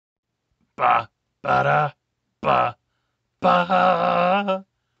ba, ba da, ba, ba.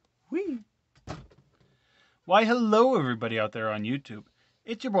 Wee. Why, hello everybody out there on YouTube.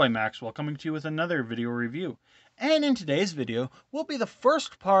 It's your boy Maxwell coming to you with another video review. And in today's video will be the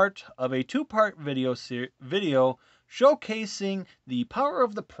first part of a two-part video showcasing the Power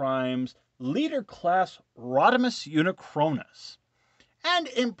of the Primes Leader Class Rodimus Unicronus. And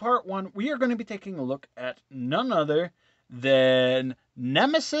in part one, we are going to be taking a look at none other than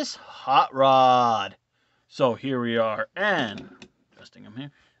Nemesis Hot Rod. So here we are, and adjusting him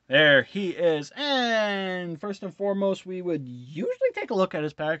here. There he is, and first and foremost, we would usually take a look at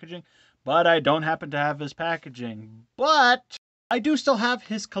his packaging, but I don't happen to have his packaging. But I do still have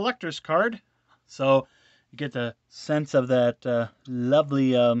his collector's card, so you get the sense of that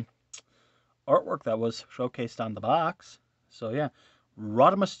lovely artwork that was showcased on the box. So yeah,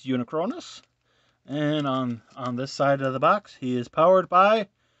 Rodimus Unicronus. And on this side of the box, he is powered by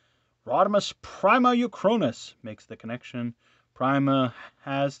Rodimus Prima Unicronus. Makes the connection Prima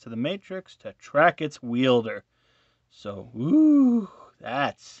has to the Matrix to track its wielder. So, ooh,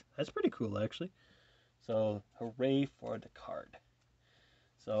 that's pretty cool, actually. So, hooray for the card.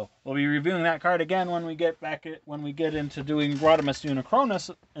 So, we'll be reviewing that card again when we get into doing Rodimus Unicronus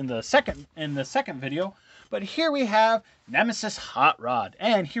in the second video. But here we have Nemesis Hot Rod,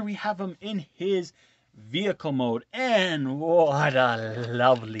 and here we have him in his vehicle mode, and what a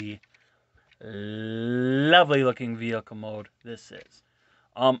lovely looking vehicle mode this is.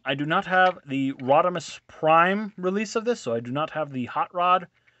 I do not have the Rodimus Prime release of this, so I do not have the Hot Rod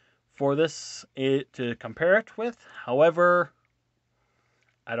for this to compare it with. However,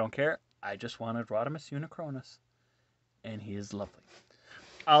 I don't care. I just wanted Rodimus Unicronus, and he is lovely.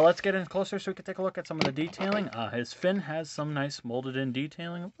 Let's get in closer so we can take a look at some of the detailing. His fin has some nice molded in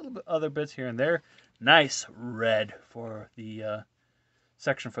detailing, a little bit other bits here and there. Nice red for the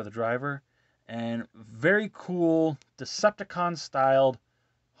section for the driver, and very cool Decepticon styled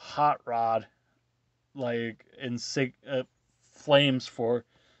hot rod, like in flames for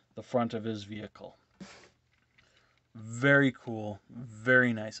the front of his vehicle. Very cool,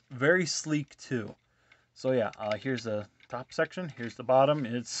 very nice, very sleek too. So yeah, here's the top section, here's the bottom.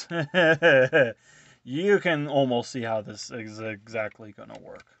 It's you can almost see how this is exactly gonna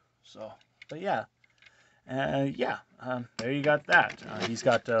work. So, but yeah, there you got that. He's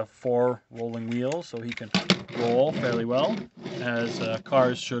got 4 rolling wheels, so he can roll fairly well, as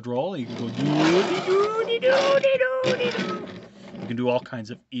cars should roll. He can go doo-dee-doo-dee-doo-dee-doo-dee-doo. You can do all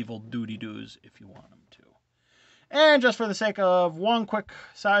kinds of evil doody-doos if you want him to. And just for the sake of one quick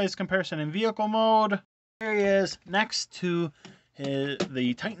size comparison in vehicle mode, here he is next to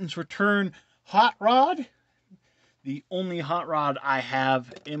the Titan's Return Hot Rod. The only Hot Rod I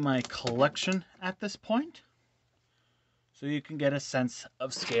have in my collection at this point. So you can get a sense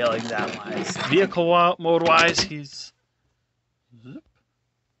of scaling that wise. Vehicle mode wise, he's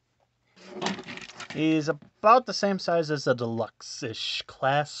about the same size as a deluxe-ish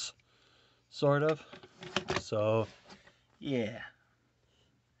class, sort of. So, yeah.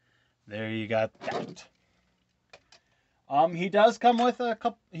 There you got that. He does come with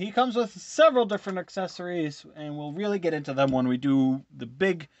he comes with several different accessories, and we'll really get into them when we do the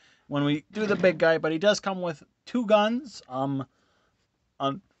big guy, but he does come with 2 guns.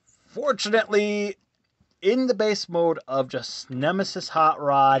 Unfortunately, in the base mode of just Nemesis Hot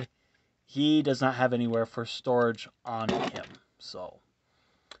Rod, he does not have anywhere for storage on him. So,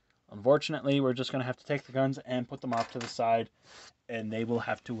 unfortunately, we're just going to have to take the guns and put them off to the side, and they will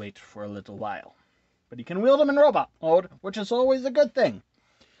have to wait for a little while. But he can wield them in robot mode, which is always a good thing.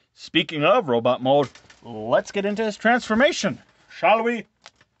 Speaking of robot mode, let's get into his transformation, shall we?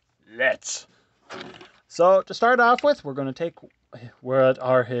 Let's. So to start off with, we're going to take where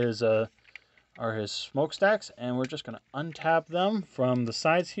are his smokestacks, and we're just going to untab them from the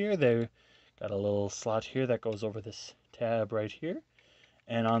sides here. They've got a little slot here that goes over this tab right here,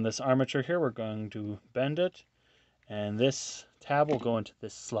 and on this armature here, we're going to bend it, and this tab will go into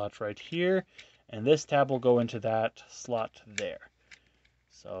this slot right here. And this tab will go into that slot there.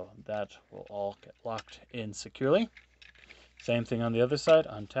 So that will all get locked in securely. Same thing on the other side.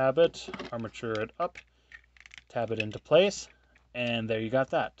 Untab it, armature it up, tab it into place, and there you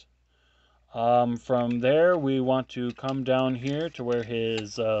got that. From there, we want to come down here to where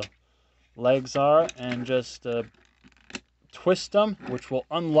his legs are and just twist them, which will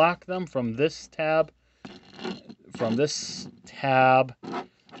unlock them from this tab.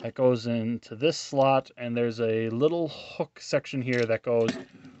 That goes into this slot, and there's a little hook section here that goes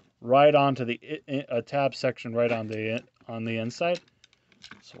right onto the tab section right on the inside.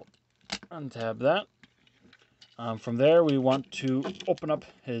 So we'll untab that. From there, we want to open up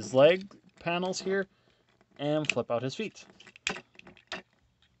his leg panels here and flip out his feet.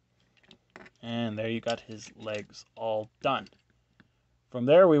 And there you got his legs all done. From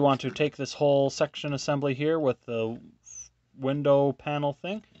there, we want to take this whole section assembly here with the window panel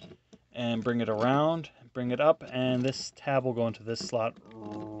thing and bring it around, bring it up, and this tab will go into this slot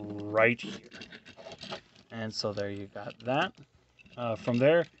right here. And so there you got that. From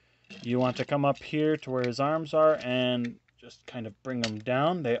there, you want to come up here to where his arms are and just kind of bring them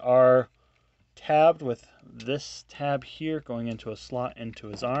down. They are tabbed with this tab here going into a slot into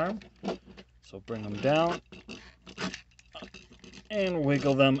his arm. So bring them down and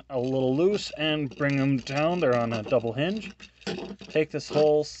wiggle them a little loose and bring them down. They're on a double hinge. Take this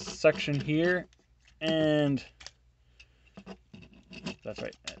whole section here and that's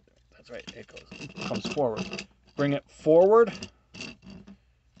right. It comes forward. Bring it forward.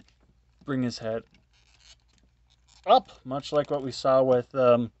 Bring his head up, much like what we saw with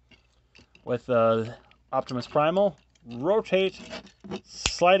Optimus Primal. Rotate,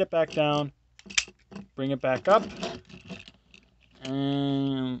 slide it back down, bring it back up,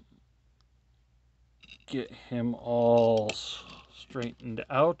 and get him all straightened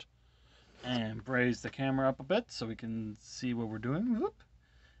out. And raise the camera up a bit so we can see what we're doing. Whoop.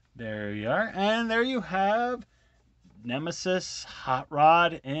 There you are. And there you have Nemesis Hot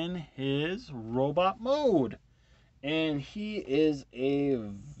Rod in his robot mode. And he is a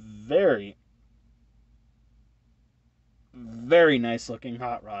very, very nice looking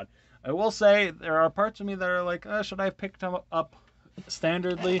Hot Rod. I will say there are parts of me that are like, should I have picked him up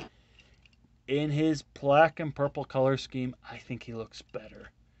standardly? In his black and purple color scheme, I think he looks better.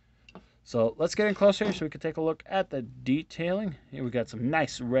 So let's get in closer so we can take a look at the detailing. Here we got some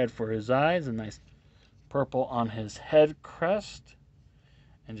nice red for his eyes, a nice purple on his head crest,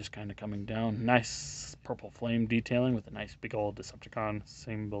 and just kind of coming down. Nice purple flame detailing with a nice big old Decepticon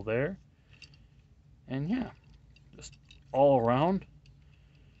symbol there. And yeah, just all around,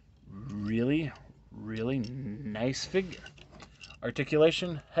 really, really nice figure.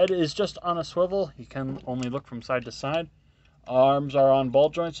 Articulation, head is just on a swivel. He can only look from side to side. Arms are on ball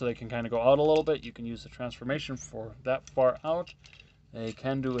joints, so they can kind of go out a little bit. You can use the transformation for that far out. They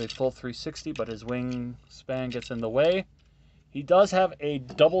can do a full 360, but his wingspan gets in the way. He does have a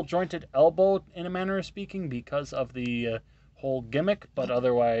double jointed elbow, in a manner of speaking, because of the whole gimmick, but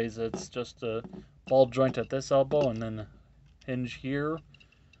otherwise it's just a ball joint at this elbow and then a hinge here.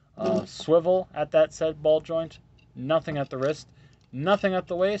 Swivel at that said ball joint. Nothing at the wrist. Nothing at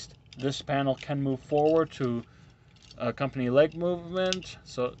the waist. This panel can move forward to accompany leg movement,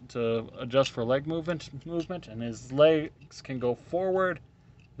 so to adjust for leg movement, and his legs can go forward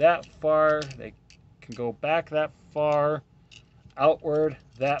that far, they can go back that far, outward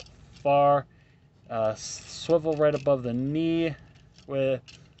that far, swivel right above the knee with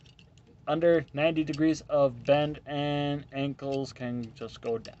under 90 degrees of bend, and ankles can just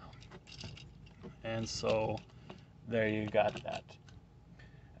go down. And so there you got that.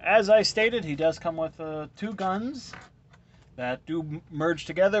 As I stated, he does come with 2 guns that do merge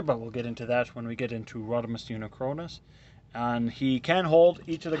together, but we'll get into that when we get into Rodimus Unicronus. And he can hold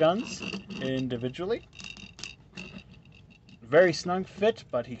each of the guns individually. Very snug fit,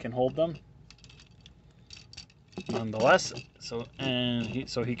 but he can hold them nonetheless. So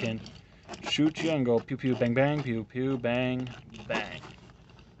he can shoot you and go pew pew bang bang, pew pew bang bang.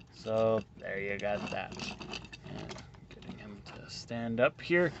 So there you got that. Stand up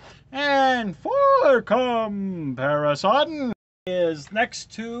here, and for comparison is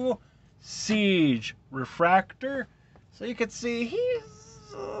next to Siege Refractor. So you can see he's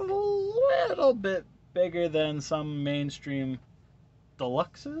a little bit bigger than some mainstream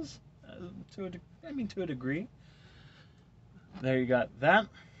deluxes, to a degree. There you got that.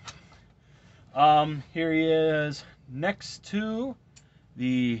 Here he is next to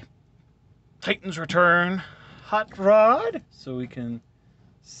the Titan's Return Hot Rod, so we can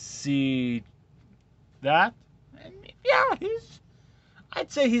see that. And yeah,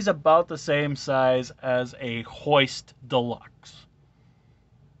 I'd say he's about the same size as a Hoist Deluxe.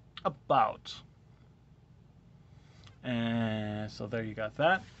 About. And so there you got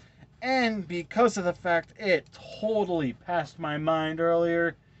that. And because of the fact it totally passed my mind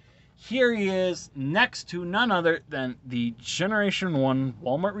earlier, here he is next to none other than the Generation 1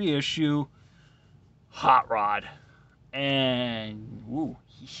 Walmart reissue Hot Rod. And ooh,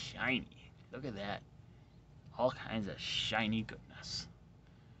 he's shiny. Look at that. All kinds of shiny goodness.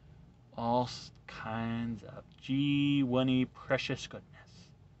 All kinds of G1-y precious goodness.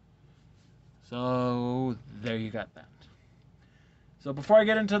 So there you got that. So before I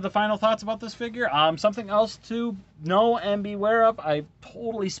get into the final thoughts about this figure, something else to know and beware of. I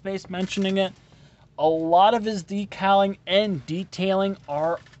totally spaced mentioning it. A lot of his decaling and detailing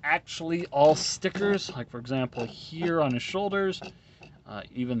are actually all stickers. Like, for example, here on his shoulders,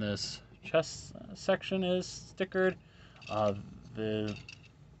 even this chest section is stickered.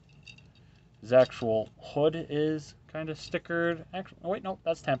 His actual hood is kind of stickered. Actually, oh wait, no,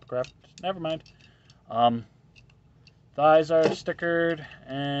 that's Tampacraft. Never mind. Thighs are stickered,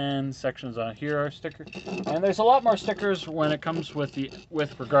 and sections on here are stickered. And there's a lot more stickers when it comes with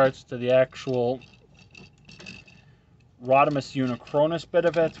regards to the actual Rodimus Unicronus bit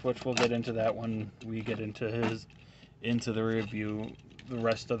of it, which we'll get into that when we get into the review, the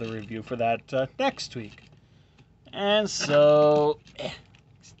rest of the review for that next week. And so,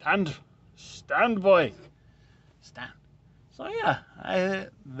 stand boy, stand. So yeah,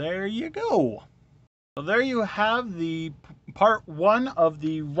 there you go. So there you have the part 1 of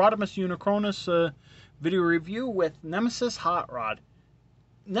the Rodimus Unicronus video review with Nemesis Hot Rod.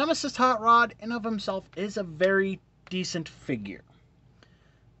 Nemesis Hot Rod in of himself is a very decent figure.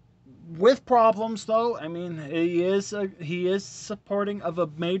 With problems though, I mean, he is supporting of a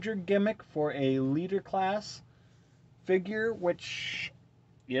major gimmick for a leader class figure, which,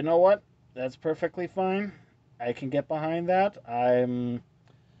 you know what, that's perfectly fine. I can get behind that. I'm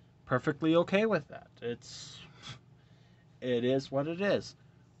perfectly okay with that. It is what it is.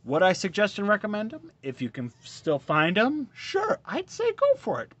 Would I suggest and recommend him? If you can still find him, sure, I'd say go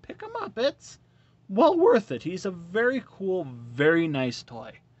for it. Pick him up. It's well worth it. He's a very cool, very nice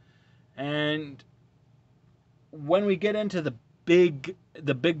toy. And when we get into the big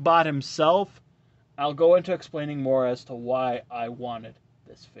bot himself, I'll go into explaining more as to why I wanted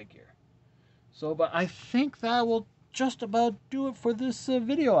this figure. So, but I think that will just about do it for this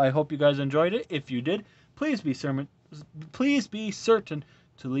video. I hope you guys enjoyed it. If you did, please be certain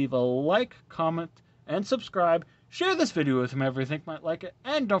to leave a like, comment, and subscribe. Share this video with whomever you think might like it,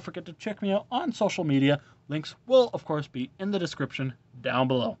 and don't forget to check me out on social media. Links will, of course, be in the description down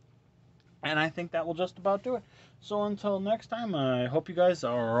below. And I think that will just about do it. So until next time, I hope you guys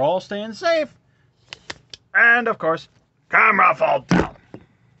are all staying safe. And, of course, camera fall down.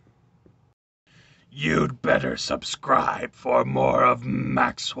 You'd better subscribe for more of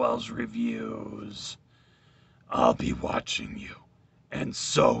Maxwell's reviews. I'll be watching you, and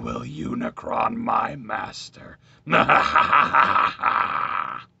so will Unicron, my master.